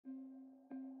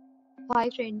Hi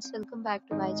friends, welcome back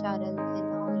to my channel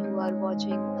and now you are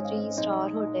watching a 3-star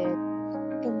hotel.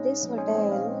 In this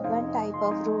hotel, one type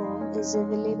of room is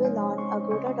available on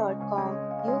agoda.com.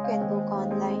 You can book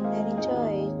online and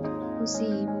enjoy it. To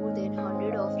see more than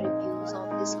 100 of reviews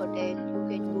of this hotel, you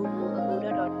can go to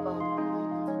agoda.com.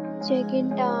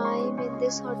 Check-in time in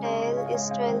this hotel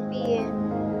is 12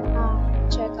 p.m.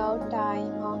 and check-out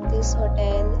time of this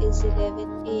hotel is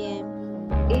 11 p.m.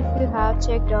 If you have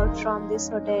checked out from this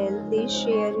hotel, please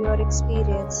share your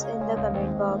experience in the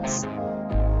comment box.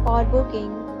 For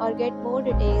booking or get more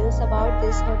details about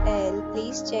this hotel,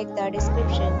 please check the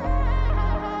description.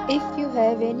 If you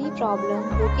have any problem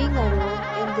booking a room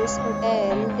in this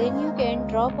hotel, then you can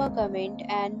drop a comment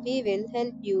and we will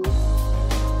help you.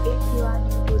 If you are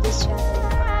new to this channel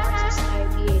or not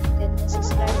subscribed yet, then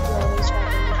subscribe to our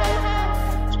channel right now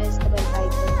and press the bell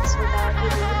icon so that you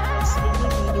don't miss any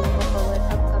video of our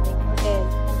upcoming hotel.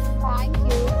 Thank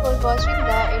you for watching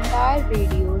the entire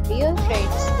video. Dear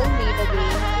friends, we'll meet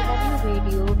again